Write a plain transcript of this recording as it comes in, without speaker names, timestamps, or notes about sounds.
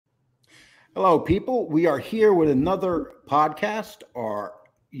Hello, people. We are here with another podcast or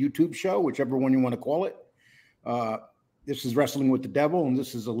YouTube show, whichever one you want to call it. This is Wrestling with the Devil, and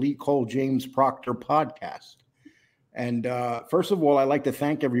this is a Lee Cole James Proctor podcast. And first of all, I'd like to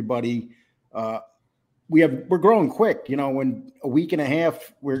thank everybody. We're growing quick. You know, in a week and a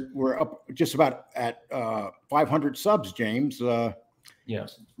half, we're up just about at 500 subs, James.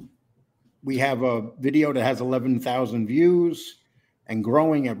 Yes. We have a video that has 11,000 views and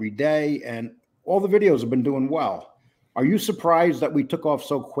growing every day, and all the videos have been doing well. Are you surprised that we took off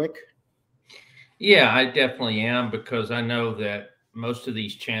so quick? Yeah, I definitely am, because I know that most of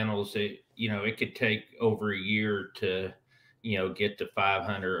these channels, it could take over a year to, get to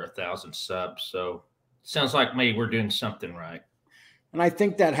 500 or 1,000 subs. So it sounds like maybe we're doing something right. And I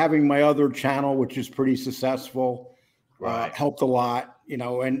think that having my other channel, which is pretty successful, helped a lot.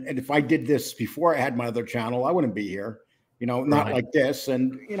 And if I did this before I had my other channel, I wouldn't be here. Not like this.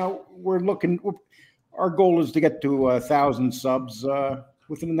 And, our goal is to get to 1,000 subs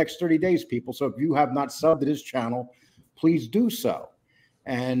within the next 30 days, people. So if you have not subbed to this channel, please do so.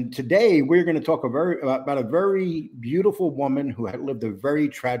 And today we're going to talk about a very beautiful woman who had lived a very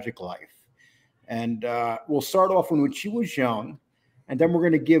tragic life. And we'll start off when she was young, and then we're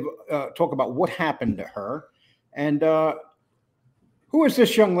going to talk about what happened to her. And who is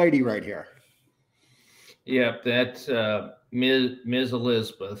this young lady right here? Yep, that's Ms.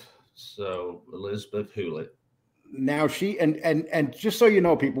 Elizabeth. So Elizabeth Hulette. Now she and just so you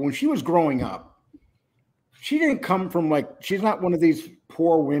know, people, when she was growing up, she didn't come from she's not one of these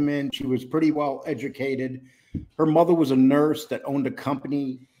poor women. She was pretty well educated. Her mother was a nurse that owned a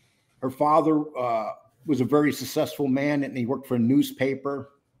company. Her father was a very successful man, and he worked for a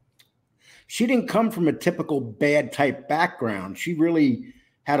newspaper. She didn't come from a typical bad type background. She really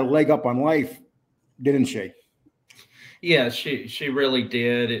had a leg up on life, didn't she? Yeah, she really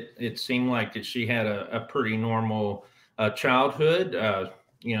did. It seemed like that she had a pretty normal childhood.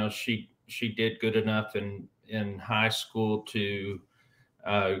 She did good enough in high school to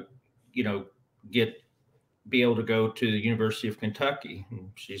be able to go to the University of Kentucky.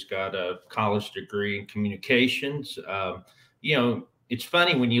 She's got a college degree in communications. It's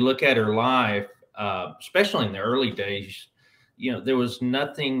funny when you look at her life, especially in the early days. There was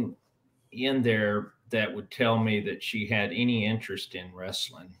nothing in there that would tell me that she had any interest in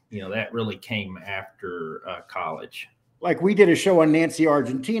wrestling. That really came after college. Like we did a show on Nancy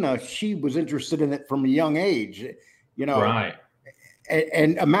Argentina. She was interested in it from a young age, Right.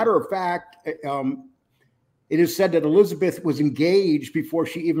 And a matter of fact, it is said that Elizabeth was engaged before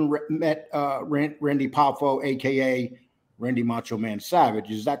she even met Randy Puffo, a.k.a. Randy Macho Man Savage.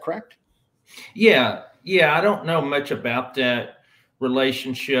 Is that correct? Yeah. I don't know much about that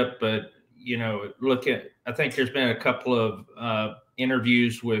relationship, but I think there's been a couple of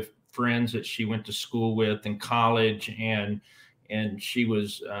interviews with friends that she went to school with in college, and she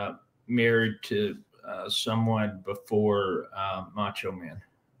was married to someone before Macho Man.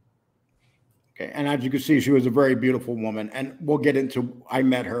 Okay, and as you can see, she was a very beautiful woman, and we'll get into. I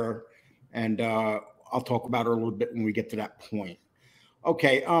met her, and I'll talk about her a little bit when we get to that point.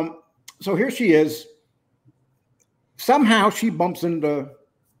 Okay, so here she is. Somehow she bumps into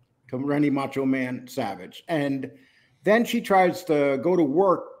Randy Macho Man Savage, and then she tries to go to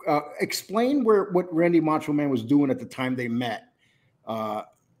work. Explain what Randy Macho Man was doing at the time they met.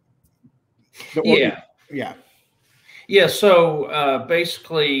 Yeah. So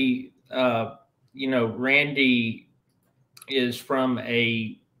basically, Randy is from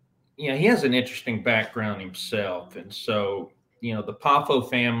he has an interesting background himself, and so the Puffo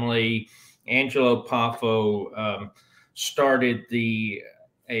family, Angelo Puffo, started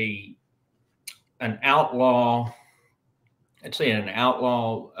an outlaw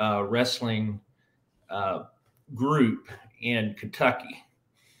wrestling group in Kentucky.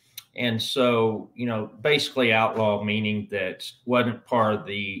 And so, basically outlaw meaning that wasn't part of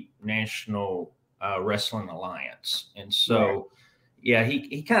the National Wrestling Alliance. And so, yeah,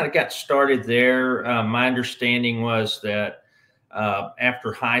 he kind of got started there. My understanding was that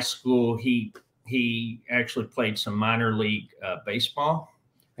after high school, he actually played some minor league baseball.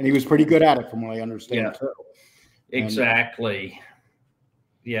 And he was pretty good at it, from what I understand. Yeah, exactly.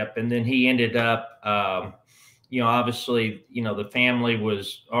 Yep. And then he ended up, obviously, the family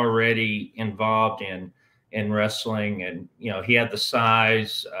was already involved in wrestling, and, he had the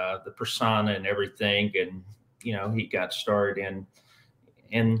size, the persona and everything. And, he got started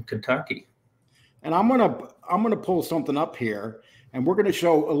in Kentucky. And I'm going to pull something up here, and we're going to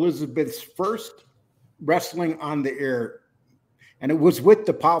show Elizabeth's first wrestling on the air. And it was with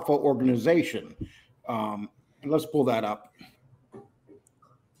the Puffo organization. And let's pull that up.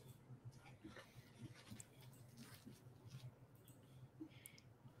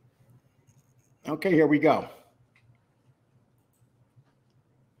 Okay, here we go.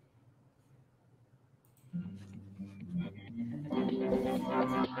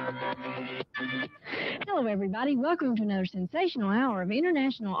 Hello, everybody. Welcome to another sensational hour of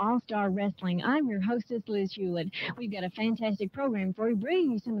International All-Star Wrestling. I'm your hostess, Liz Hulette. We've got a fantastic program for you,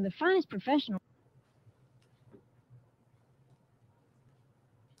 bringing you some of the finest professional.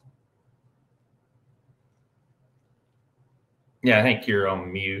 Yeah, I think you're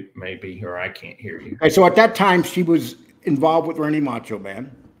on mute, maybe, or I can't hear you. Okay, so at that time, she was involved with Randy Macho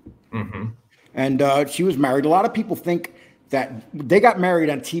Man. Mm-hmm. And she was married. A lot of people think that they got married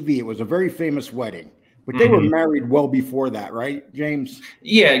on TV. It was a very famous wedding. But they were married well before that, right, James?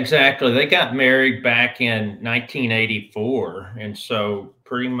 Yeah, exactly. They got married back in 1984. And so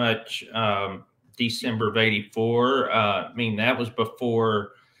pretty much December of 84. I mean, that was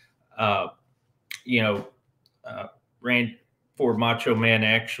before, before Macho Man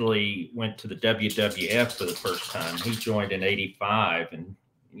actually went to the WWF for the first time. He joined in 85. And,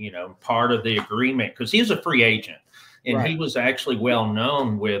 part of the agreement, because he was a free agent. And he was actually well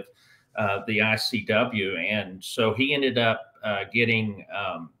known with the ICW. And so he ended up getting,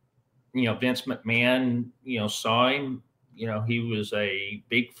 Vince McMahon, saw him, he was a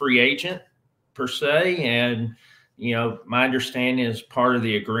big free agent per se. And, my understanding is part of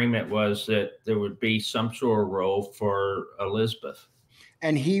the agreement was that there would be some sort of role for Elizabeth.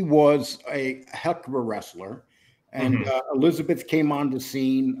 And he was a heck of a wrestler. And Elizabeth came on the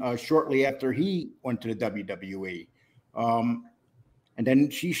scene shortly after he went to the WWE. And then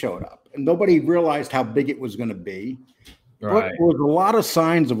she showed up, and nobody realized how big it was going to be. Right. But there was a lot of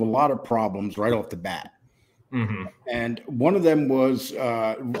signs of a lot of problems right off the bat. And one of them was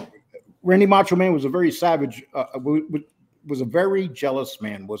Randy Macho Man was a very savage, was a very jealous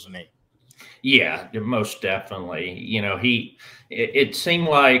man, wasn't he? Yeah, most definitely. It seemed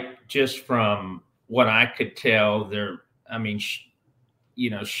like, just from what I could tell there, I mean,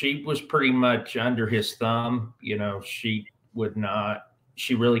 she was pretty much under his thumb. She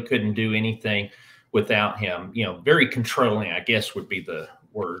really couldn't do anything without him. Very controlling, I guess, would be the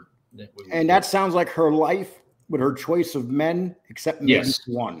word. That sounds like her life with her choice of men, except maybe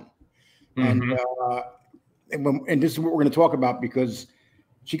one. And this is what we're going to talk about, because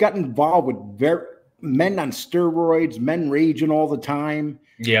she got involved with men on steroids, men raging all the time.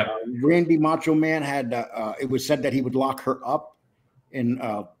 Yeah. Randy Macho Man had, it was said that he would lock her up in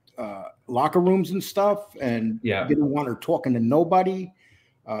locker rooms and stuff, and didn't want her talking to nobody.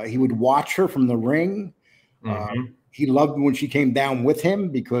 He would watch her from the ring. He loved when she came down with him,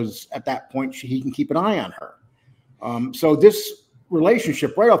 because at that point he can keep an eye on her. So this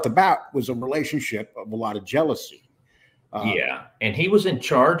relationship right off the bat was a relationship of a lot of jealousy. And he was in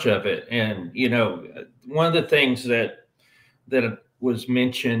charge of it. And, one of the things that was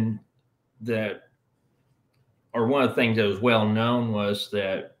mentioned one of the things that was well known was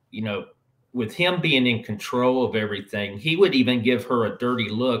that, with him being in control of everything, he would even give her a dirty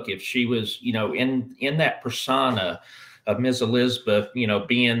look if she was, in that persona of Ms. Elizabeth,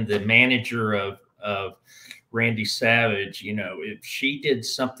 being the manager of Randy Savage. If she did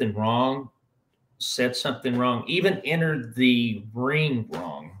something wrong, said something wrong, even entered the ring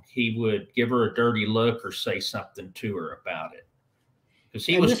wrong, he would give her a dirty look or say something to her about it, because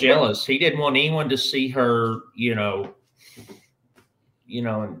he was jealous. He didn't want anyone to see her, in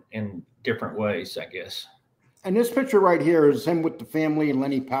different ways, I guess. And this picture right here is him with the family and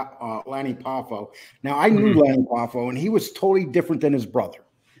Lenny Puffo. Now, I knew Lenny Puffo, and he was totally different than his brother.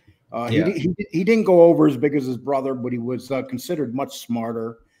 He didn't go over as big as his brother, but he was considered much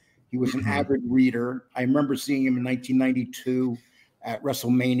smarter. He was an avid reader. I remember seeing him in 1992 at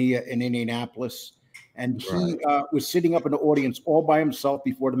WrestleMania in Indianapolis. And he was sitting up in the audience all by himself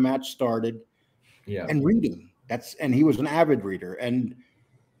before the match started and reading. And he was an avid reader. And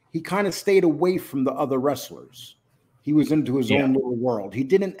he kind of stayed away from the other wrestlers. He was into his own little world. He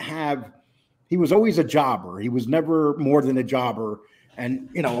was always a jobber. He was never more than a jobber. And,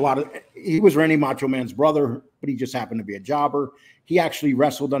 he was Randy Macho Man's brother, but he just happened to be a jobber. He actually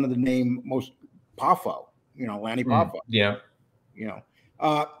wrestled under the name Puffo, Lanny Puffo.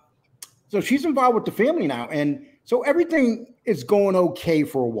 So she's involved with the family now. And so everything is going okay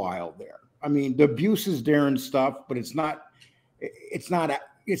for a while there. I mean, the abuse is there and stuff, but it's not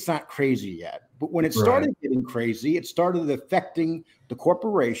crazy yet. But when it started getting crazy, it started affecting the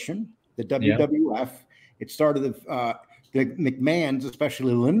corporation, the WWF. It started the McMahons,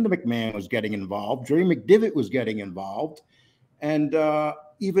 especially Linda McMahon, was getting involved. Jerry McDevitt was getting involved. And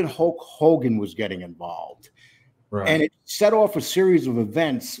even Hulk Hogan was getting involved. And it set off a series of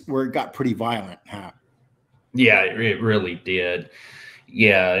events where it got pretty violent. Yeah, it really did.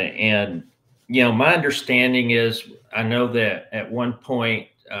 Yeah. And, my understanding is, I know that at one point,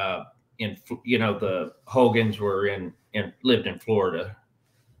 the Hogans were lived in Florida,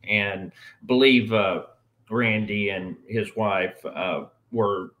 and believe Randy and his wife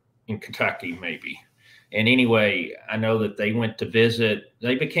were in Kentucky, maybe. And anyway, I know that they went to visit.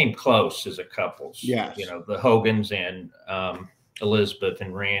 They became close as a couple. Yes. The Hogans and Elizabeth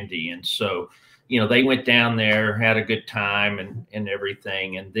and Randy. And so, they went down there, had a good time and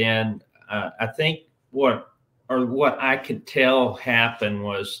everything. And then I think what I could tell happened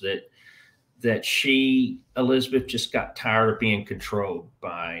was that Elizabeth just got tired of being controlled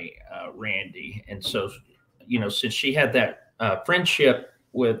by Randy. And so, since she had that friendship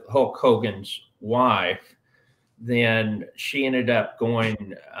with Hulk Hogan's wife, then she ended up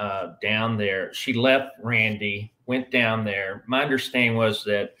going down there. She left Randy, went down there. My understanding was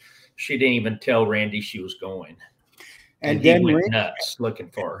that she didn't even tell Randy she was going. And then he went nuts looking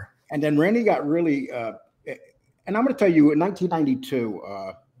for her. And then Randy got really, and I'm going to tell you, in 1992,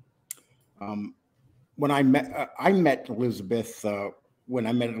 when I met Elizabeth, when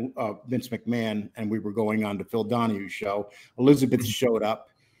I met Vince McMahon, and we were going on to Phil Donahue's show. Elizabeth showed up,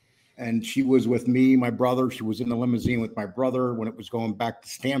 and she was with me, my brother. She was in the limousine with my brother when it was going back to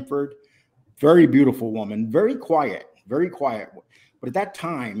Stamford. Very beautiful woman, very quiet, very quiet. But at that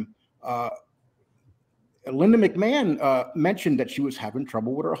time, Linda McMahon mentioned that she was having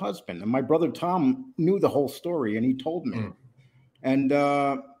trouble with her husband, and my brother Tom knew the whole story, and he told me, and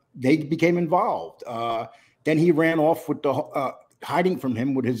they became involved. Then he ran off with the hiding from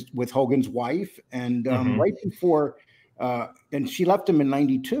him with Hogan's wife, and right before, and she left him in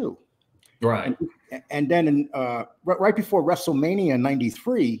 '92, right? And then right before WrestleMania in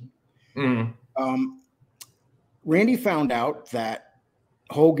 '93, Randy found out that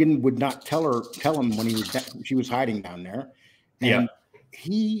Hogan would not tell him when she was hiding down there, and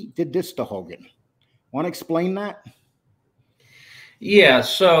he did this to Hogan. Want to explain that? Yeah,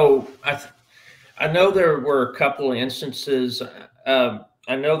 so I know there were a couple of instances. I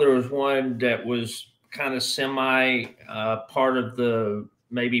know there was one that was kind of semi part of the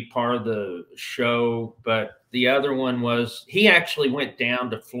show, but the other one was he actually went down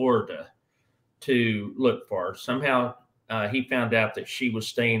to Florida to look for her. Somehow he found out that she was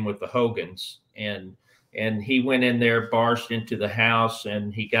staying with the Hogans, and he went in there, barged into the house,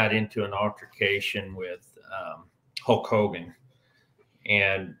 and he got into an altercation with Hulk Hogan.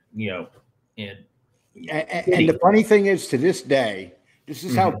 And and the funny thing is, to this day, this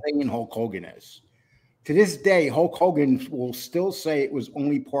is how vain Hulk Hogan is. To this day, Hulk Hogan will still say it was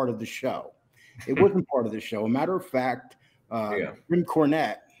only part of the show. It wasn't part of the show. A matter of fact, Jim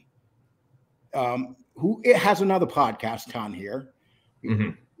Cornette, who has another podcast on here,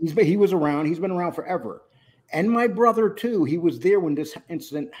 he was around. He's been around forever. And my brother, too, he was there when this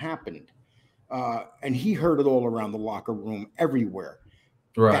incident happened. And he heard it all around the locker room, everywhere.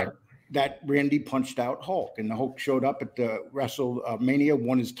 Right. That Randy punched out Hulk, and the Hulk showed up at the WrestleMania,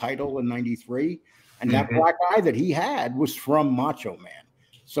 won his title in '93, and that black eye that he had was from Macho Man.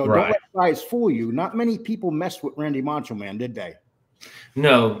 So don't let guys fool you. Not many people messed with Randy Macho Man, did they?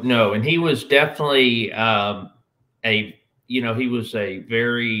 No, and he was definitely he was a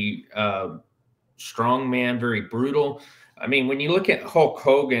very strong man, very brutal. I mean, when you look at Hulk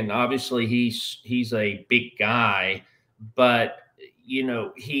Hogan, obviously he's a big guy, but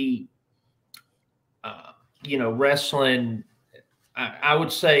he wrestling, I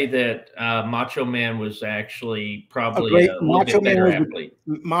would say that Macho Man was actually probably a little bit better athlete.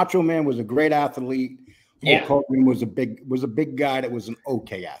 Macho Man was a great athlete. Hulk Hogan was a big guy that was an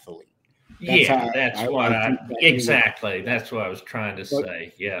okay athlete. That's what I was trying to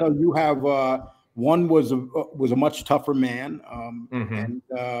say. Yeah. So you have one was a much tougher man, and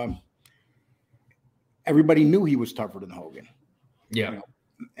everybody knew he was tougher than Hogan. Yeah.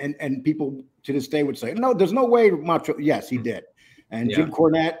 And people to this day would say, no, there's no way Macho. Yes, he did. And Jim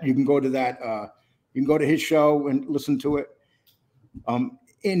Cornette, you can go to that. You can go to his show and listen to it.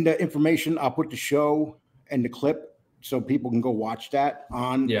 In the information, I'll put the show and the clip so people can go watch that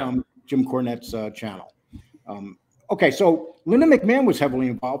on Jim Cornette's channel. Okay, so Linda McMahon was heavily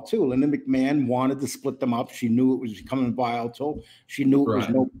involved too. Linda McMahon wanted to split them up. She knew it was becoming volatile. She knew it was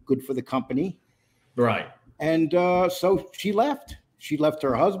no good for the company. Right. And so she left. She left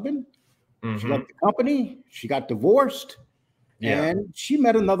her husband. She left the company. She got divorced. And she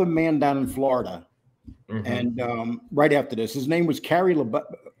met another man down in Florida. And right after this, his name was Carrie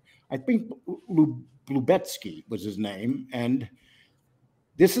I think Lubetsky was his name. And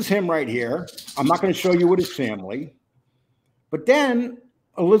this is him right here. I'm not going to show you with his family. But then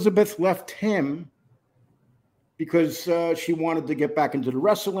Elizabeth left him because she wanted to get back into the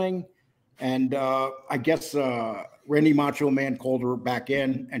wrestling. And I guess Randy Macho Man called her back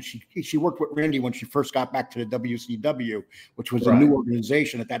in, and she worked with Randy when she first got back to the WCW, which was a new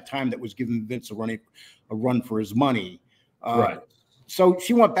organization at that time that was giving Vince a run for his money. So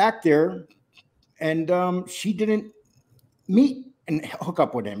she went back there, and she didn't meet and hook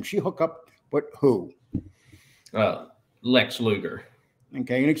up with him. She hooked up with who? Lex Luger.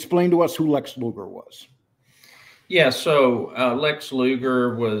 Okay, and explain to us who Lex Luger was. Yeah, so Lex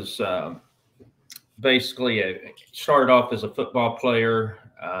Luger was basically started off as a football player.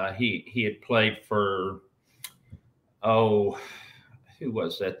 He had played for, who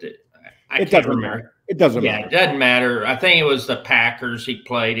was that? I can't remember. It doesn't matter. It doesn't matter. I think it was the Packers he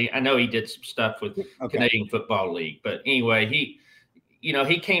played. I know he did some stuff with Canadian Football League. But anyway, he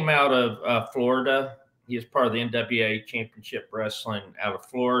came out of Florida. He was part of the NWA Championship Wrestling out of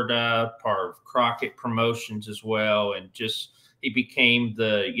Florida, part of Crockett Promotions as well. And he became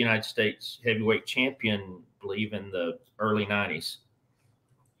the United States heavyweight champion, I believe, in the early 90s.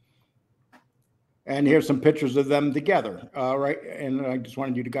 And here's some pictures of them together, right? And I just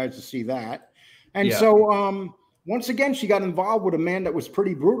wanted you guys to see that. And so once again, she got involved with a man that was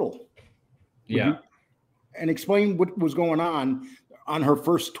pretty brutal. And explain what was going on her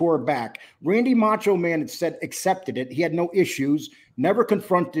first tour back. Randy Macho Man had said accepted it. He had no issues, never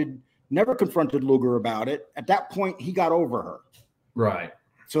confronted Luger about it. At that point, he got over her. Right.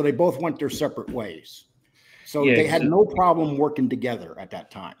 So they both went their separate ways. So they had no problem working together at that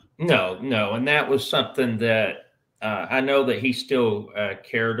time. No. And that was something that I know that he still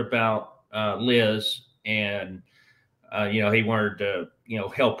cared about Liz, and he wanted to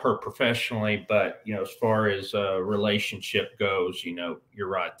help her professionally, but as far as a relationship goes, you're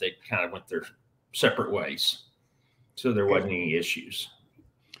right, they kind of went their separate ways, so there wasn't any issues.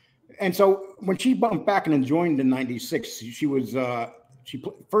 And so when she bumped back and joined in '96, she was she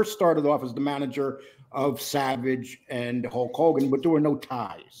first started off as the manager of Savage and Hulk Hogan, but there were no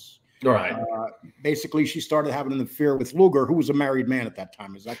ties. Right. Basically, she started having an affair with Luger, who was a married man at that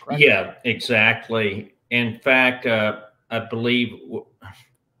time. Is that correct? Yeah, exactly. In fact, I believe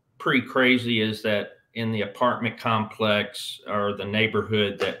pretty crazy is that in the apartment complex or the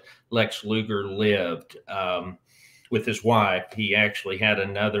neighborhood that Lex Luger lived with his wife, he actually had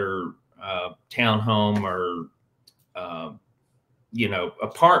another townhome or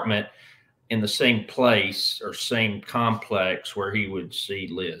apartment in the same place or same complex where he would see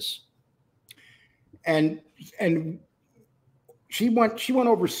Liz. And she went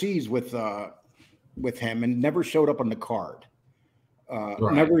overseas with him and never showed up on the card.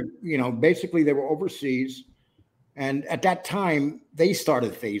 Never, basically they were overseas, and at that time they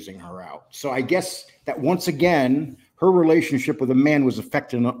started phasing her out. So I guess that once again her relationship with a man was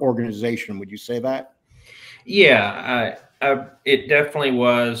affecting the organization. Would you say that? Yeah, it definitely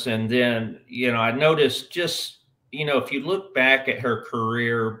was. And then I noticed if you look back at her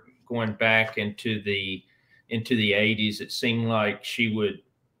career going back into the 80s, it seemed like she would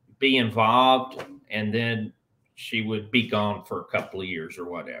be involved and then she would be gone for a couple of years or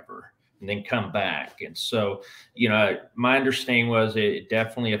whatever, and then come back. And so, my understanding was it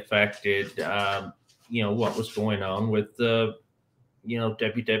definitely affected, what was going on with the,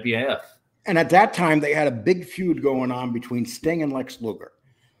 WWF. And at that time, they had a big feud going on between Sting and Lex Luger.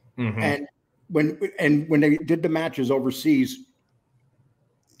 And when they did the matches overseas,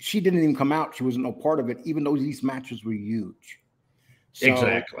 she didn't even come out. She wasn't no part of it, even though these matches were huge. So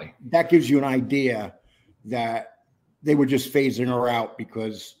exactly. That gives you an idea that they were just phasing her out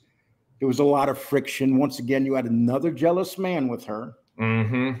because there was a lot of friction. Once again, you had another jealous man with her,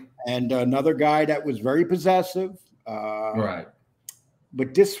 and another guy that was very possessive. Right.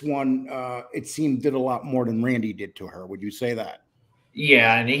 But this one, it seemed, did a lot more than Randy did to her. Would you say that?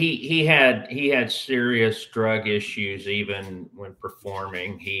 Yeah, and he had serious drug issues even when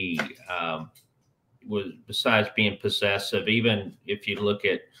performing. He was, besides being possessive, even if you look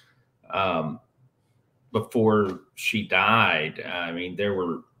at before she died, I mean, there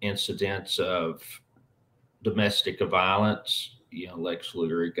were incidents of domestic violence. Lex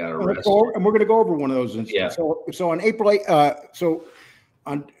Luger got arrested, and we're going to go over one of those incidents. Yeah. So on April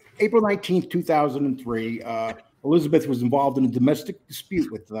 19th, 2003, Elizabeth was involved in a domestic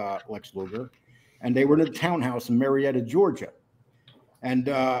dispute with Lex Luger, and they were in a townhouse in Marietta, Georgia. And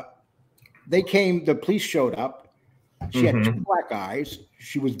the police showed up. She had two black eyes.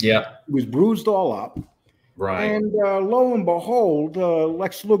 She was bruised all up. Right. And lo and behold,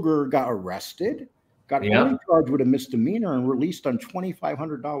 Lex Luger got arrested, got only charged with a misdemeanor and released on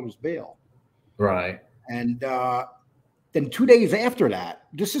 $2,500 bail. Right. And then 2 days after that,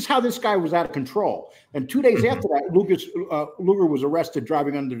 this is how this guy was out of control. And 2 days after that, Luger was arrested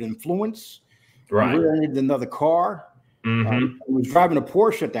driving under the influence. Right. Rear-ended another car. He was driving a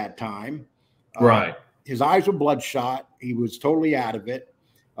Porsche at that time. Right. His eyes were bloodshot. He was totally out of it.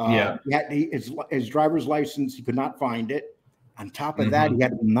 His driver's license, he could not find it. On top of that, he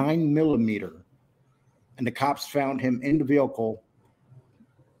had a 9mm. And the cops found him in the vehicle,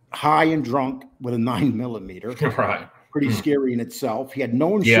 high and drunk with a 9mm. Right. Pretty scary in itself. He had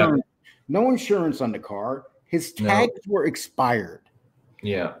no insurance, no insurance on the car. His tags were expired.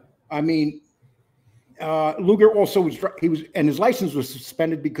 Yeah. I mean, Luger also and his license was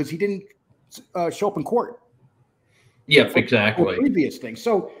suspended because he didn't show up in court. Yep, exactly. Previous thing.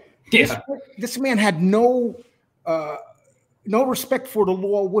 So this man had no respect for the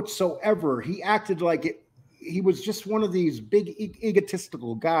law whatsoever. He acted like he was just one of these big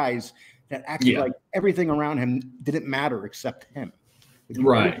egotistical guys that acted like everything around him didn't matter except him.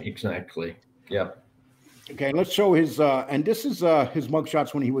 Right, exactly. Yep. Okay, let's show his and this is his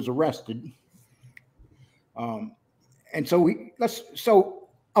mugshots when he was arrested. And so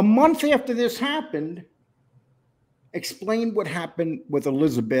a month after this happened, explain what happened with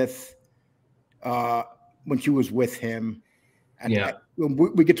Elizabeth when she was with him. And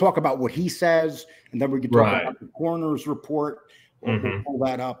we could talk about what he says, and then we could talk about the coroner's report. We'll pull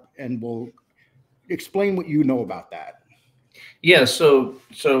that up, and we'll explain what you know about that. Yeah. So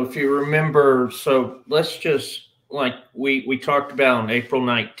if you remember, so let's just like we talked about on April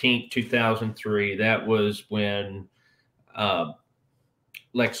 19th, 2003. That was when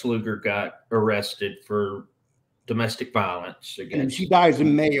Lex Luger got arrested for domestic violence against. And she dies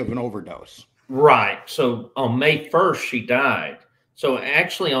in May of an overdose. Right. So on May 1st, she died. So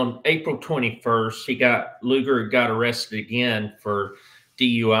actually on April 21st, Luger got arrested again for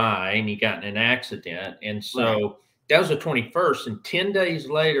DUI, and he got in an accident. And so that was the 21st. And 10 days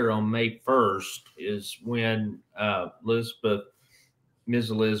later on May 1st is when Liz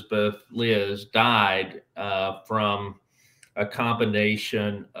died from a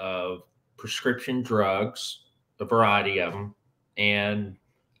combination of prescription drugs, a variety of them, and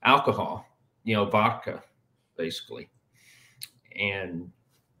alcohol, vodka, basically. And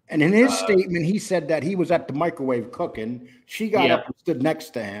in his statement, he said that he was at the microwave cooking. She got up and stood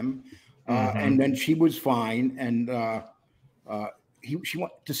next to him, and then she was fine. And she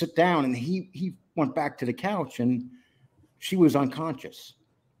went to sit down, and he went back to the couch, and she was unconscious.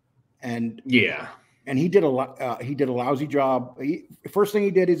 And he did a lousy job. First thing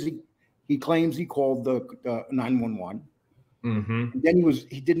he did is he claims he called the 911. Then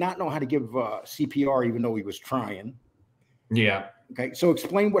he did not know how to give CPR, even though he was trying. Yeah. Okay. So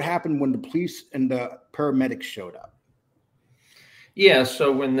explain what happened when the police and the paramedics showed up. Yeah.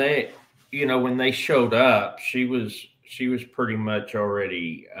 So when they showed up, she was pretty much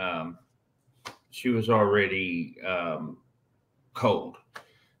already, cold.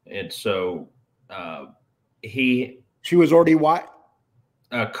 And so she was already what?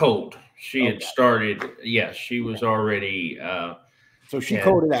 Cold. She had started. Yes, she was already. So she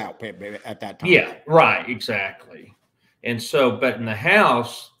coded out at that time. Yeah, right, exactly. And so, but in the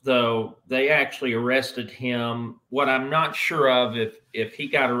house, though, they actually arrested him. What I'm not sure of if he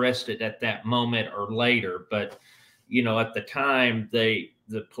got arrested at that moment or later, but at the time, the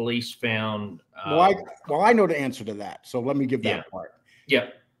police found. Well, I know the answer to that, so let me give that part.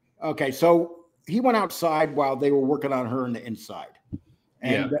 Yep. Okay, so he went outside while they were working on her in the inside.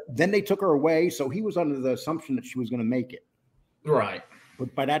 And then they took her away. So he was under the assumption that she was going to make it. Right.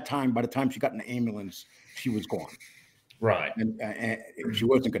 But by the time she got in the ambulance, she was gone. Right. And she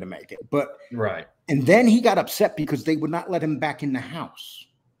wasn't going to make it. But and then he got upset because they would not let him back in the house.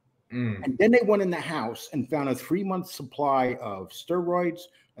 And then they went in the house and found a 3-month supply of steroids,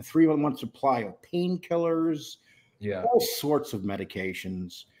 a 3-month supply of painkillers, all sorts of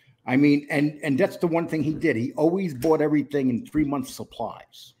medications. I mean, and that's the one thing he did. He always bought everything in 3-month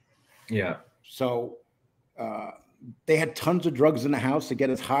supplies. Yeah. So they had tons of drugs in the house to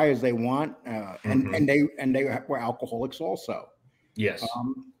get as high as they want, and they were alcoholics also. Yes.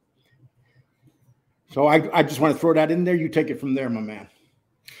 So I just want to throw that in there. You take it from there, my man.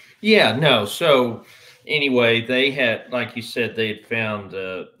 Yeah. No. So anyway, they had, like you said, they had found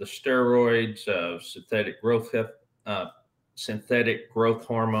the steroids, synthetic growth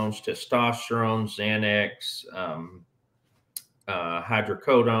hormones, testosterone, Xanax,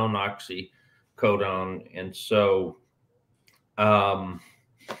 hydrocodone, oxycodone. And so,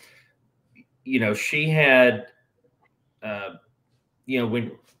 she had,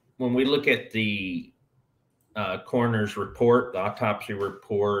 when we look at the coroner's report, the autopsy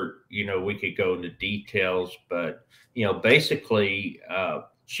report, we could go into details, but, basically,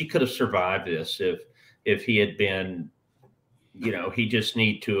 she could have survived this if he had been, he just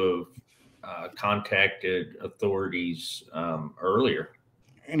need to have contacted authorities earlier.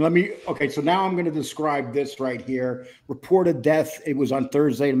 And okay, so now I'm going to describe this right here. Reported death. It was on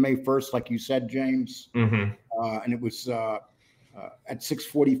Thursday, May 1st, like you said, James. Mm-hmm. And it was at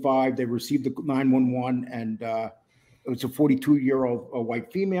 6:45. They received the 911, and it was a 42-year-old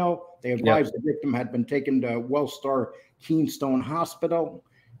white female. They advised the victim had been taken to Wellstar Keystone Hospital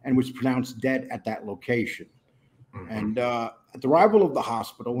and was pronounced dead at that location. Mm-hmm. And at the arrival of the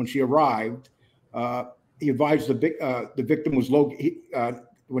hospital, when she arrived, he advised the victim was located.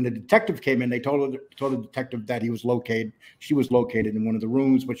 When the detective came in, they told the detective that she was located in one of the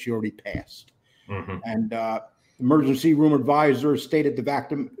rooms, but she already passed. Mm-hmm. And emergency room advisor stated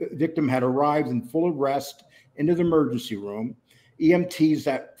the victim had arrived in full arrest into the emergency room. EMTs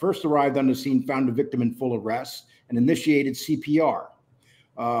that first arrived on the scene found the victim in full arrest and initiated CPR.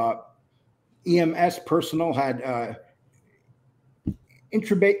 EMS personnel had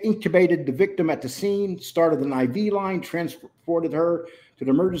intubated the victim at the scene, started an IV line, transported her to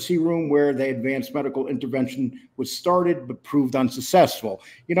the emergency room where the advanced medical intervention was started, but proved unsuccessful.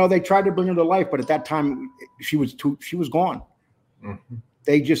 They tried to bring her to life, but at that time she was gone. Mm-hmm.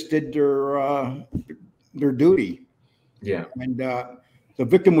 They just did their duty. Yeah. And the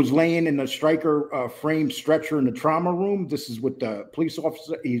victim was laying in a striker frame stretcher in the trauma room. This is what the police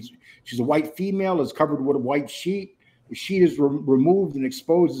officer, she's a white female, is covered with a white sheet. The sheet is removed and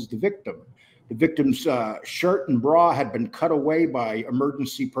exposes the victim. The victim's shirt and bra had been cut away by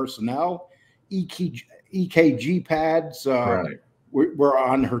emergency personnel. EKG pads were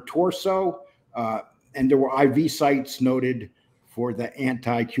on her torso, and there were IV sites noted for the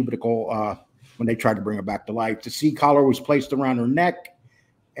anti-cubital when they tried to bring her back to life. The C collar was placed around her neck,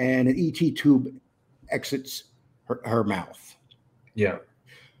 and an ET tube exits her mouth. Yeah.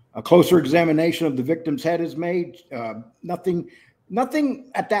 A closer examination of the victim's head is made. Nothing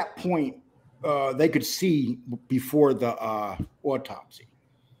at that point they could see before the autopsy.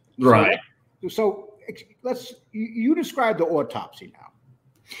 Right. So you describe the autopsy now.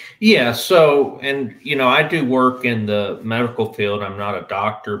 Yeah. So, and I do work in the medical field. I'm not a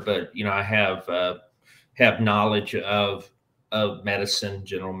doctor, but I have knowledge of medicine,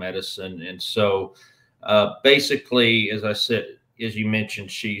 general medicine, and so basically, as I said, as you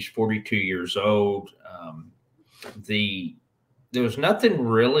mentioned, she's 42 years old. There was nothing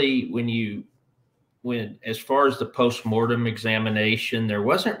really when as far as the postmortem examination, there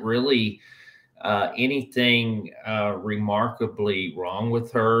wasn't really anything remarkably wrong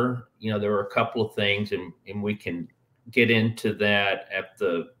with her. There were a couple of things, and we can get into that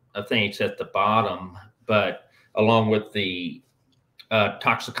I think it's at the bottom, but along with the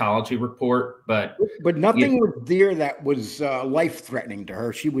toxicology report, but nothing was there that was life-threatening to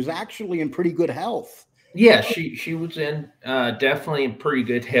her. She was actually in pretty good health. Yeah, she was definitely in pretty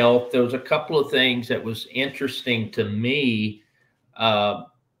good health. There was a couple of things that was interesting to me.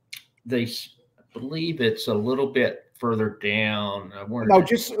 They believe it's a little bit further down.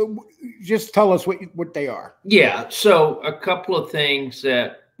 Just tell us what they are. Yeah, so a couple of things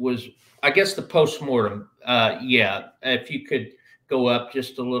that was, I guess, the postmortem. Yeah, if you could go up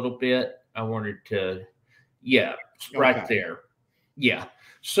just a little bit. I wanted to, right there. Yeah.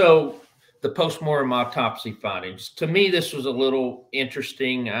 So the postmortem autopsy findings. To me, this was a little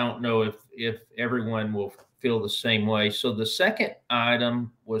interesting. I don't know if everyone will feel the same way. So the second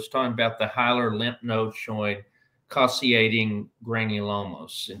item was talking about the hilar lymph node showing caseating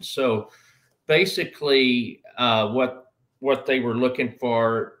granulomas. And so basically what they were looking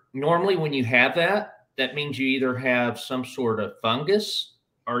for, normally when you have that means you either have some sort of fungus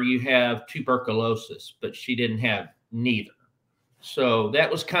or you have tuberculosis, but she didn't have neither. So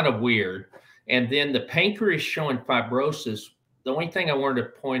that was kind of weird. And then the pancreas showing fibrosis. The only thing I wanted to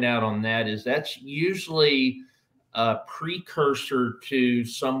point out on that is that's usually a precursor to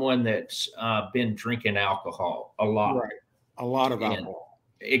someone that's been drinking alcohol a lot. Right. A lot of alcohol.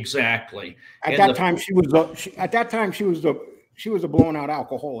 Exactly. At that time, she was a blown out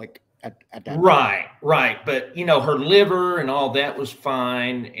alcoholic. At that right. But her liver and all that was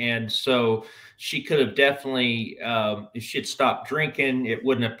fine, and so she could have definitely, if she had stopped drinking, it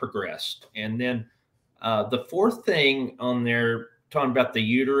wouldn't have progressed. And then the fourth thing on there, talking about the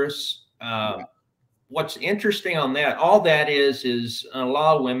uterus, what's interesting on that, all that is a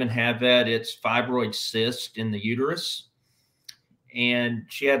lot of women have that. It's fibroid cyst in the uterus. And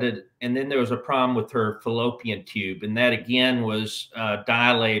she had and then there was a problem with her fallopian tube. And that again was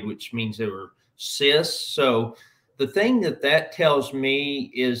dilated, which means there were cis. So the thing that tells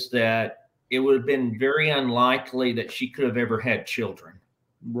me is that it would have been very unlikely that she could have ever had children.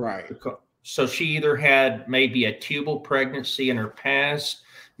 Right. So she either had maybe a tubal pregnancy in her past.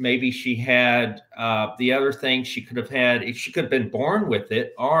 Maybe she had the other thing she could have had, if she could have been born with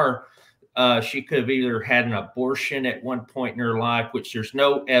it, or she could have either had an abortion at one point in her life, which there's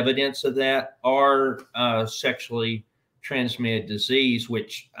no evidence of that, or sexually transmitted disease,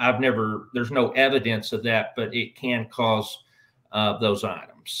 which there's no evidence of that, but it can cause those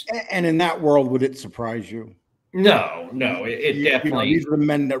items. And in that world, would it surprise you? No, it definitely. These are the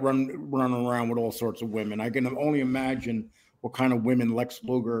men that run around with all sorts of women. I can only imagine what kind of women Lex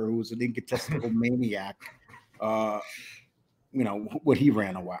Luger, who was an egotistical maniac, what he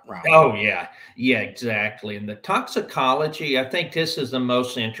ran around. Oh, yeah, exactly. And the toxicology, I think this is the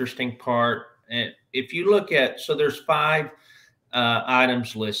most interesting part. And if you look at, so there's 5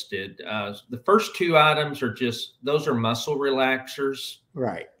 items listed. The first 2 items those are muscle relaxers.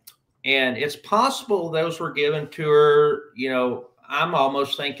 Right. And it's possible those were given to her. I'm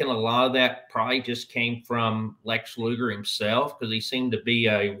almost thinking a lot of that probably just came from Lex Luger himself, because he seemed to be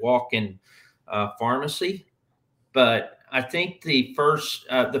a walk-in pharmacy. But I think the first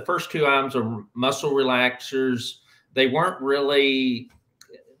 2 items are muscle relaxers. They weren't really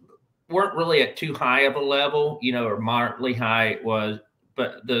at too high of a level, or moderately high it was.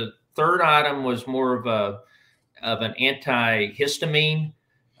 But the third item was more of an antihistamine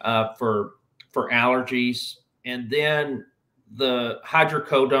for allergies. And then the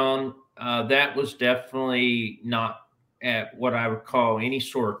hydrocodone, that was definitely not at what I would call any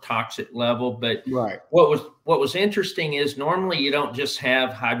sort of toxic level. But right. What was interesting is normally you don't just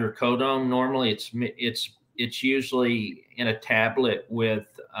have hydrocodone. Normally it's usually in a tablet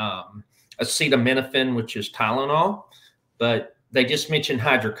with acetaminophen, which is Tylenol, but they just mentioned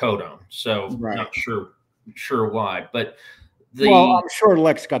hydrocodone. So right. Not sure why, but I'm sure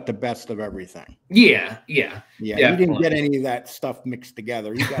Lex got the best of everything. Yeah. He didn't get any of that stuff mixed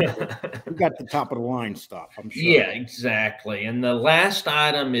together. He got the top of the line stuff, I'm sure. Yeah, exactly. And the last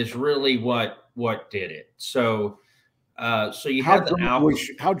item is really what did it. So you have the alcohol.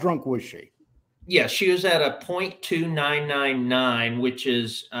 How drunk was she? Yeah, she was at a 0.2999, which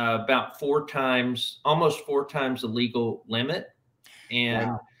is almost 4 times the legal limit. And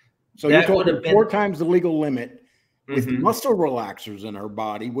wow. So you're talking 4 times the legal limit with muscle relaxers in her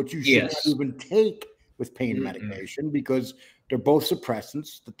body, which you should not even take with pain medication, because they're both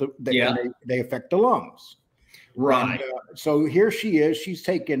suppressants that they affect the lungs. Right. And, so here she is. She's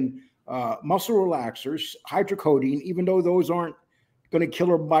taken muscle relaxers, hydrocodone, even though those aren't going to kill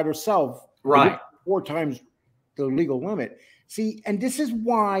her by herself. Right. 4 times the legal limit. See, and this is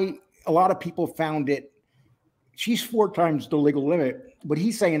why a lot of people found it. She's 4 times the legal limit, but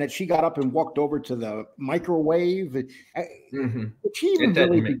he's saying that she got up and walked over to the microwave. Would she even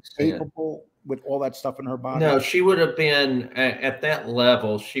really be capable with all that stuff in her body? No, she would have been at that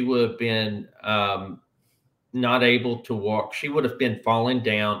level. She would have been not able to walk. She would have been falling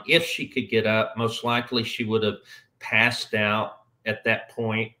down. If she could get up, most likely she would have passed out at that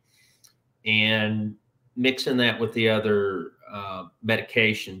point. And mixing that with the other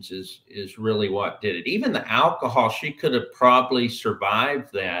medications is really what did it. Even the alcohol, she could have probably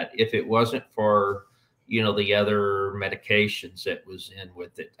survived that if it wasn't for the other medications that was in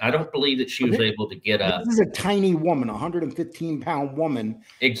with it. I don't believe that she was able to get up. This is a tiny woman, 115-pound woman.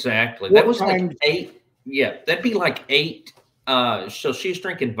 Exactly. That was like 8. Yeah, that'd be like 8. So she's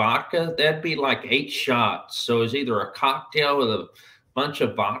drinking vodka. That'd be like 8 shots. So it's either a cocktail with a bunch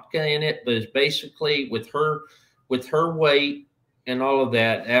of vodka in it, but it's basically with her weight and all of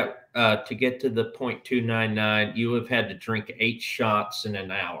that, to get to the 0.299, you have had to drink 8 shots in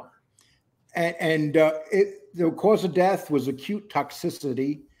an hour. And the cause of death was acute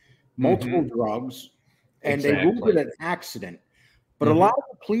toxicity, multiple drugs, and they ruled it an accident. But a lot of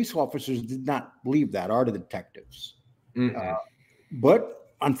the police officers did not believe that, or the detectives.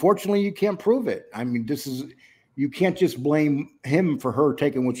 But unfortunately, you can't prove it. I mean, you can't just blame him for her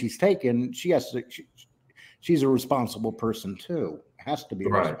taking what she's taken. She's a responsible person too. Has to be a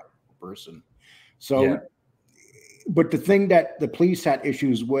responsible person. So, but the thing that the police had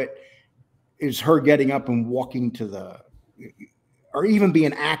issues with is her getting up and walking or even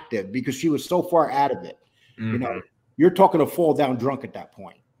being active, because she was so far out of it. You're talking a fall down drunk at that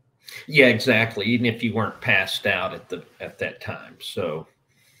point. Yeah, exactly. Even if you weren't passed out at that time. So,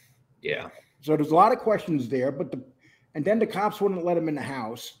 yeah. So there's a lot of questions there, and then the cops wouldn't let him in the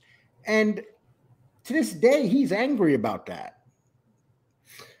house. And to this day, he's angry about that.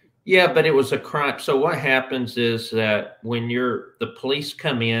 Yeah, but it was a crime. So what happens is that when the police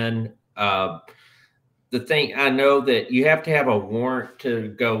come in, The thing, I know that you have to have a warrant to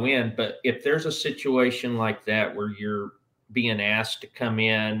go in, but if there's a situation like that where you're being asked to come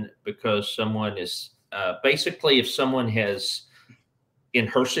in because someone is basically, if someone has, in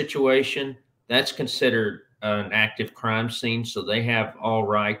her situation, that's considered an active crime scene. So they have all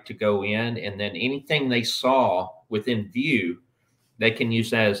right to go in, and then anything they saw within view, they can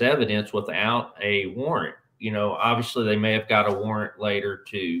use that as evidence without a warrant. Obviously they may have got a warrant later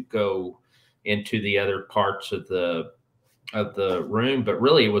to go into the other parts of the room, but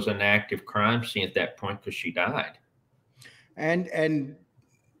really it was an active crime scene at that point because she died. And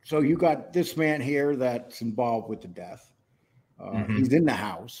so you got this man here that's involved with the death. He's in the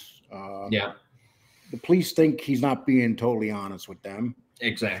house. Yeah. The police think he's not being totally honest with them.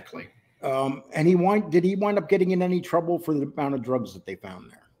 Exactly. And did he wind up getting in any trouble for the amount of drugs that they found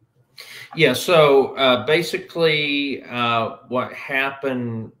there? Yeah. So basically, what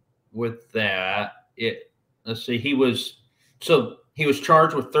happened with that? Let's see. He was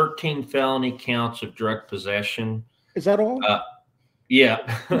charged with 13 felony counts of drug possession. Is that all? Yeah.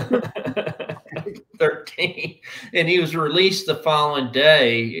 13. And he was released the following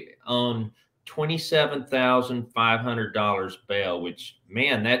day on $27,500 bail, which,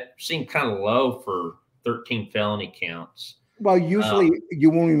 man, that seemed kind of low for 13 felony counts. Well, usually you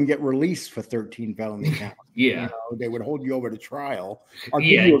won't even get released for 13 felony counts. Yeah. They would hold you over to trial or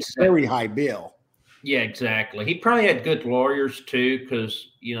give you a very high bail. Yeah, exactly. He probably had good lawyers too,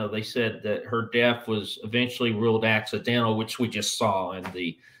 because they said that her death was eventually ruled accidental, which we just saw in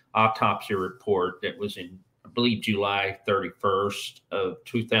the autopsy report that was in, I believe, July 31st of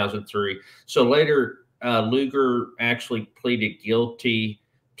 2003. So later, Luger actually pleaded guilty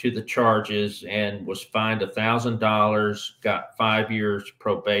to the charges and was fined $1,000, got 5 years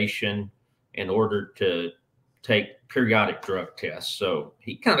probation, in order to take periodic drug tests. So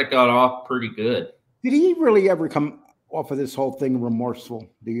he kind of got off pretty good. Did he really ever come off of this whole thing remorseful,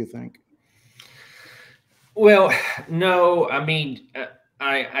 do you think? Well, no. I mean,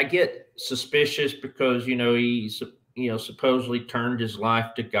 I get suspicious because, he's, supposedly turned his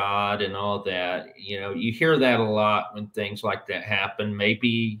life to God and all that. You hear that a lot when things like that happen.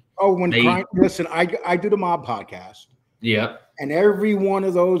 Maybe. Oh, listen, I do the Mob podcast. Yeah. And every one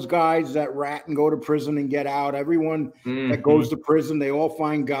of those guys that rat and go to prison and get out, everyone that goes to prison, they all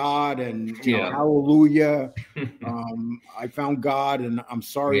find God and hallelujah. I found God, and I'm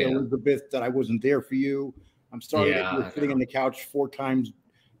sorry, Elizabeth, that I wasn't there for you. I'm sorry that you were sitting on the couch 4 times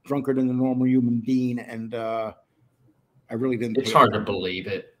drunker than the normal human being. And I really didn't. It's hard to believe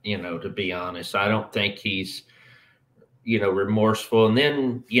it, to be honest. I don't think he's, remorseful. And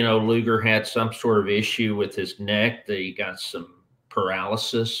then, Luger had some sort of issue with his neck, that he got some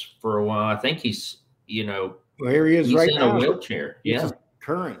paralysis for a while. I think he's, well, here he is right in now. A wheelchair. This is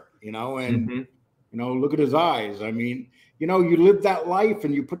current, and, look at his eyes. I mean, you live that life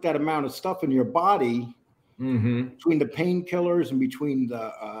and you put that amount of stuff in your body between the painkillers and between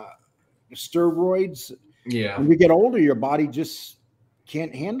the steroids. Yeah. When you get older, your body just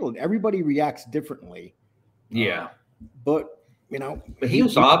can't handle it. Everybody reacts differently. Yeah. But he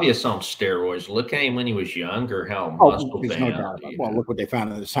was obvious on steroids. Look at him when he was younger, how muscle bound. No doubt. Well, look what they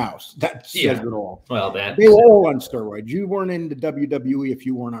found in his house. That says it all. Well, they were all on steroids. You weren't in the WWE if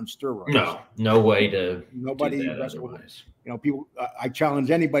you weren't on steroids. No way to. Nobody. Do that otherwise. People. I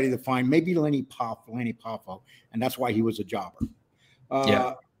challenge anybody to find maybe Randy Puffo, and that's why he was a jobber.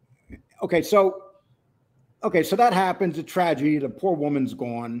 Okay, so that happens. A tragedy. The poor woman's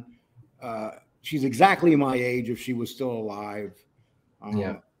gone. She's exactly my age if she was still alive.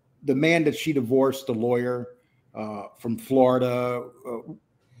 The man that she divorced, the lawyer from Florida,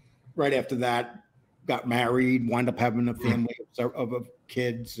 right after that, got married, wound up having a family of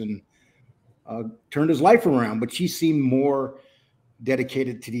kids, and turned his life around. But she seemed more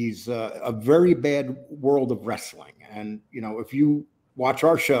dedicated to these a very bad world of wrestling. And if you watch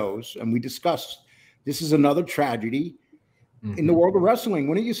our shows and we discuss, this is another tragedy in the world of wrestling.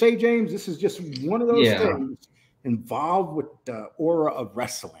 Wouldn't you say, James? This is just one of those things involved with the aura of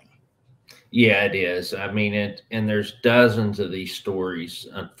wrestling. Yeah, it is. I mean, and there's dozens of these stories,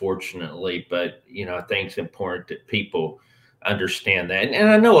 unfortunately, but I think it's important that people understand that. And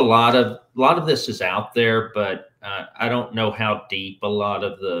I know a lot of this is out there, but I don't know how deep a lot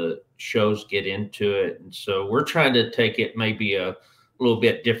of the shows get into it. And so we're trying to take it maybe a little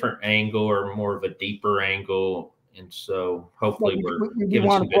bit different angle or more of a deeper angle. And so hopefully we're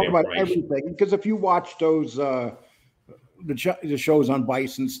giving some good information. About everything, because if you watch those the shows on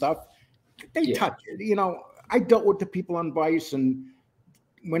Vice and stuff, they touch it. I dealt with the people on Vice, and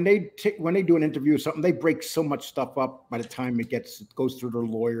when they do an interview or something, they break so much stuff up by the time it goes through their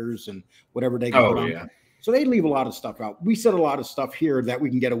lawyers and whatever they can put on. Yeah. So they leave a lot of stuff out. We said a lot of stuff here that we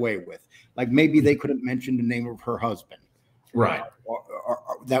can get away with. Like maybe they couldn't mention the name of her husband. Right. Or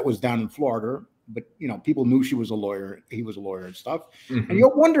that was down in Florida, but people knew she was a lawyer. He was a lawyer and stuff. Mm-hmm. And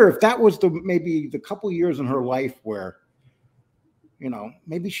you'll wonder if that was maybe the couple years in her life where,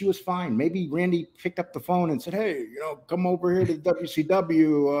 maybe she was fine. Maybe Randy picked up the phone and said, "Hey, come over here to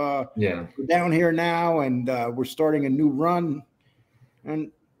WCW. We're down here now, and we're starting a new run."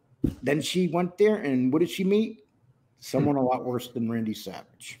 And then she went there, and what did she meet? Someone a lot worse than Randy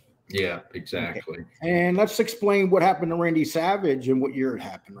Savage. Yeah, exactly. Okay. And let's explain what happened to Randy Savage and what year it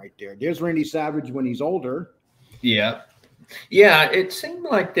happened right there. There's Randy Savage when he's older. Yeah. Yeah, it seemed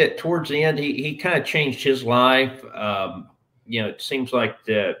like that towards the end, he kind of changed his life. It seems like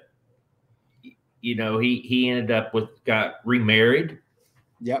that, he ended up got remarried.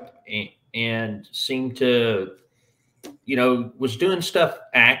 Yep. And seemed to, was doing stuff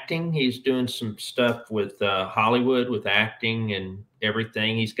acting. He's doing some stuff with Hollywood with acting and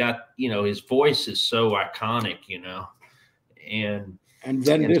everything. He's got, his voice is so iconic, and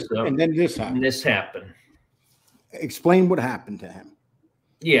then this happened. Explain what happened to him.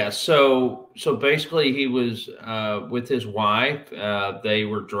 Yeah. So basically he was with his wife. They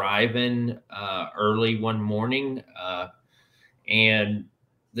were driving early one morning. And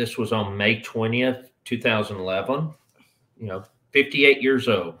this was on May 20th, 2011, 58 years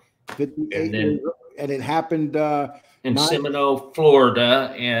old. And it happened in Seminole,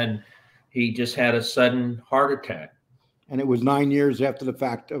 Florida, and he just had a sudden heart attack. And it was 9 years after the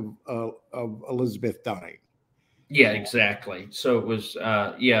fact of Elizabeth dying. Yeah, exactly. So it was,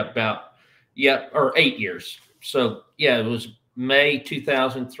 or 8 years. So yeah, it was May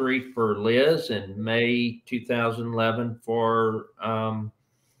 2003 for Liz and May 2011 for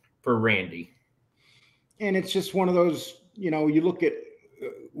Randy. And it's just one of those, you look at,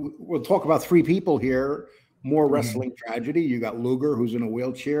 we'll talk about three people here, more wrestling tragedy. You got Luger, who's in a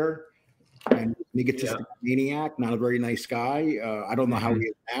wheelchair, and egotistic maniac, not a very nice guy. I don't know how he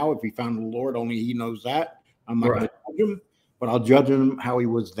is now. If he found the Lord, only he knows that. I'm not going to judge him, but I'll judge him how he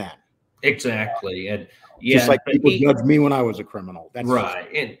was then. Exactly. And just like people judged me when I was a criminal. That's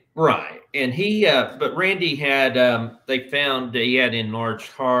right. And he, but Randy had, they found he had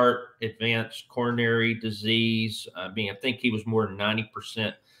enlarged heart, advanced coronary disease. I think he was more than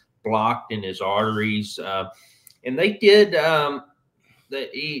 90% blocked in his arteries. And they did,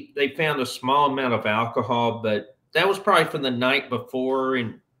 they found a small amount of alcohol, but that was probably from the night before.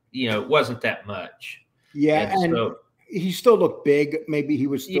 And, it wasn't that much. Yeah. And so, he still looked big. Maybe he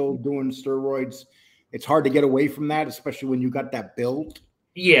was still doing steroids. It's hard to get away from that, especially when you got that build.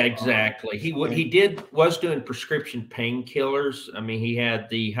 Yeah, exactly. He was doing prescription painkillers. He had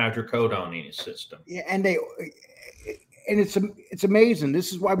the hydrocodone in his system. Yeah, and it's amazing.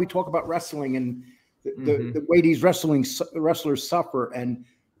 This is why we talk about wrestling and the way these wrestlers suffer. And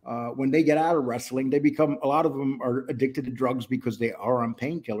when they get out of wrestling, they become, a lot of them are addicted to drugs because they are on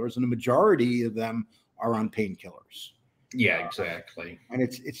painkillers, and the majority of them are on painkillers. Yeah, exactly. And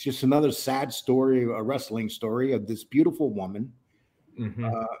it's just another sad story, a wrestling story of this beautiful woman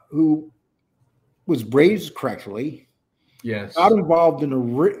who was raised correctly. Yes. Got involved in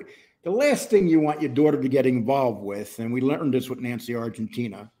the last thing you want your daughter to get involved with, and we learned this with Nancy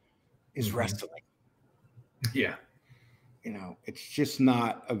Argentina, is wrestling. Yeah. It's just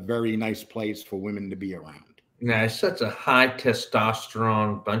not a very nice place for women to be around. No, it's such a high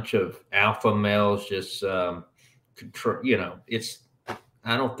testosterone bunch of alpha males, just control.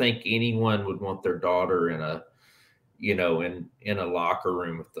 I don't think anyone would want their daughter in a locker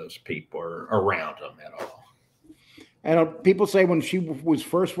room with those people or around them at all. And people say when she was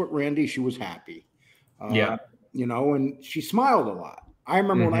first with Randy, she was happy. And she smiled a lot. I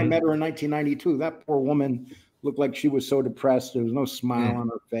remember when I met her in 1992, that poor woman looked like she was so depressed. There was no smile on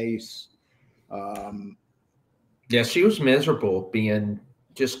her face. Yeah, she was miserable, being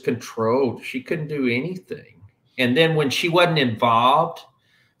just controlled. She couldn't do anything. And then when she wasn't involved,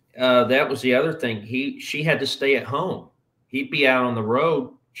 that was the other thing. She had to stay at home. He'd be out on the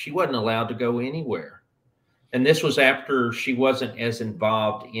road. She wasn't allowed to go anywhere. And this was after she wasn't as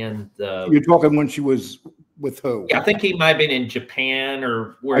involved in the... You're talking when she was with who? Yeah, I think he might have been in Japan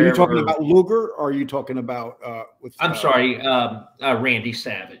or wherever. Are you talking about Luger, or are you talking about with... I'm sorry, Randy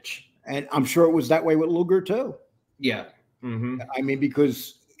Savage. And I'm sure it was that way with Luger too. Yeah.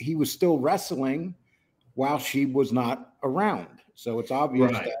 Because he was still wrestling while she was not around. So it's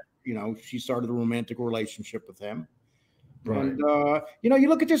obvious that, she started a romantic relationship with him. Right. And, you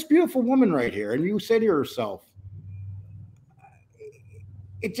look at this beautiful woman right here and you say to yourself,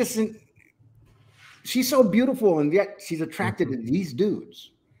 it just, she's so beautiful, and yet she's attracted to these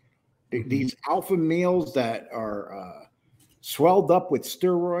dudes, these alpha males that are swelled up with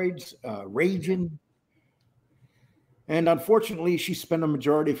steroids, raging. And unfortunately, she spent a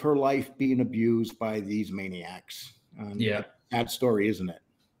majority of her life being abused by these maniacs. Yeah. Sad story, isn't it?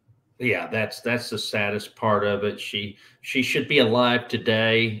 Yeah, that's the saddest part of it. She should be alive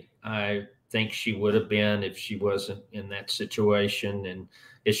today. I think she would have been if she wasn't in that situation. And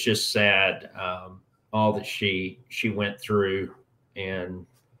it's just sad, all that she went through, and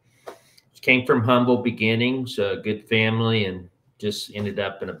she came from humble beginnings, a good family, and just ended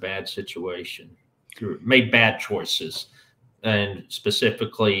up in a bad situation. Made bad choices, and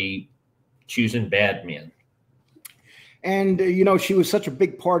specifically choosing bad men. And, you know, she was such a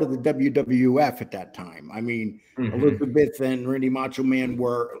big part of the WWF at that time. I mean, Elizabeth and Randy Macho Man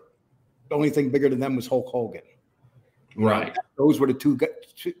were, the only thing bigger than them was Hulk Hogan. Right. Those were the two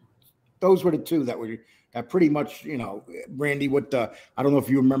that pretty much, you know, Randy with the, I don't know if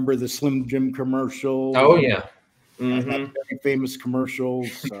you remember the Slim Jim commercial. Oh, yeah. That very famous commercials.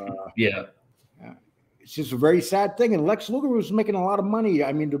 Yeah. It's just a very sad thing. And Lex Luger was making a lot of money.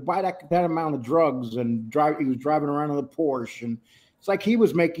 I mean, to buy that amount of drugs and he was driving around in a Porsche, and it's like he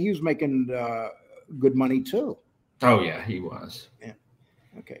was making good money too. Oh yeah, he was. Yeah.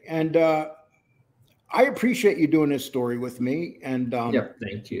 Okay. And I appreciate you doing this story with me. And yeah,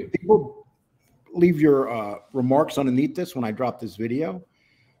 thank you. People leave your remarks underneath this when I drop this video,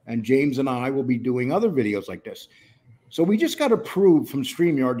 and James and I will be doing other videos like this. So we just got approved from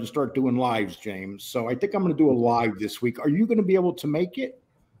StreamYard to start doing lives, James. So I think I'm going to do a live this week. Are you going to be able to make it?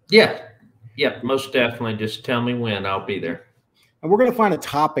 Yeah. Yeah, most definitely. Just tell me when. I'll be there. And we're going to find a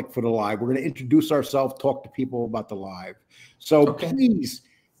topic for the live. We're going to introduce ourselves, talk to people about the live. So please,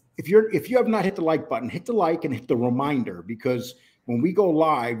 if you have not hit the like button, hit the like and hit the reminder, because when we go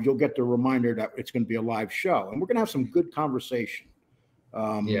live, you'll get the reminder that it's going to be a live show. And we're going to have some good conversation.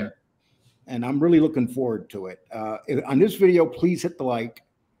 Yeah. And I'm really looking forward to it. On this video, please hit the like.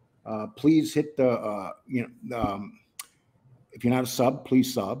 Please hit the, if you're not a sub,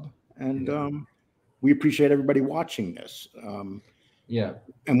 please sub. And we appreciate everybody watching this. Yeah.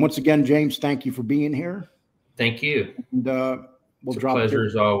 And once again, James, thank you for being here. Thank you. And we'll drop it. Pleasure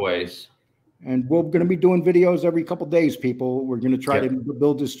as always. And we're going to be doing videos every couple of days, people. We're going to try to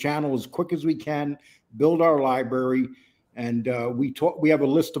build this channel as quick as we can, build our library. And we have a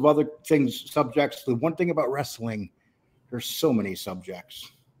list of other things, subjects. The one thing about wrestling, there's so many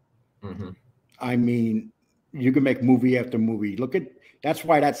subjects. I mean, you can make movie after movie. That's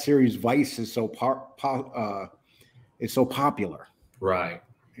why that series Vice is so popular. Right.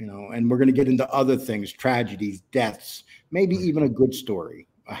 You know, and we're going to get into other things, tragedies, deaths, maybe even a good story,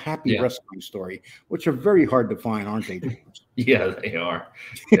 a happy wrestling story, which are very hard to find, aren't they? Yeah, they are.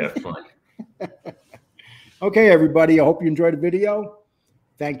 Definitely. Okay, everybody. I hope you enjoyed the video.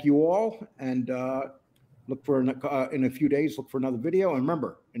 Thank you all. And look for, in a few days, look for another video. And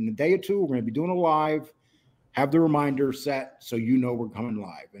remember, in a day or two, we're going to be doing a live. Have the reminder set so you know we're coming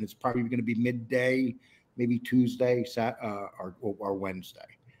live. And it's probably going to be midday, maybe Tuesday, or Wednesday.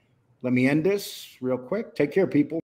 Let me end this real quick. Take care, people.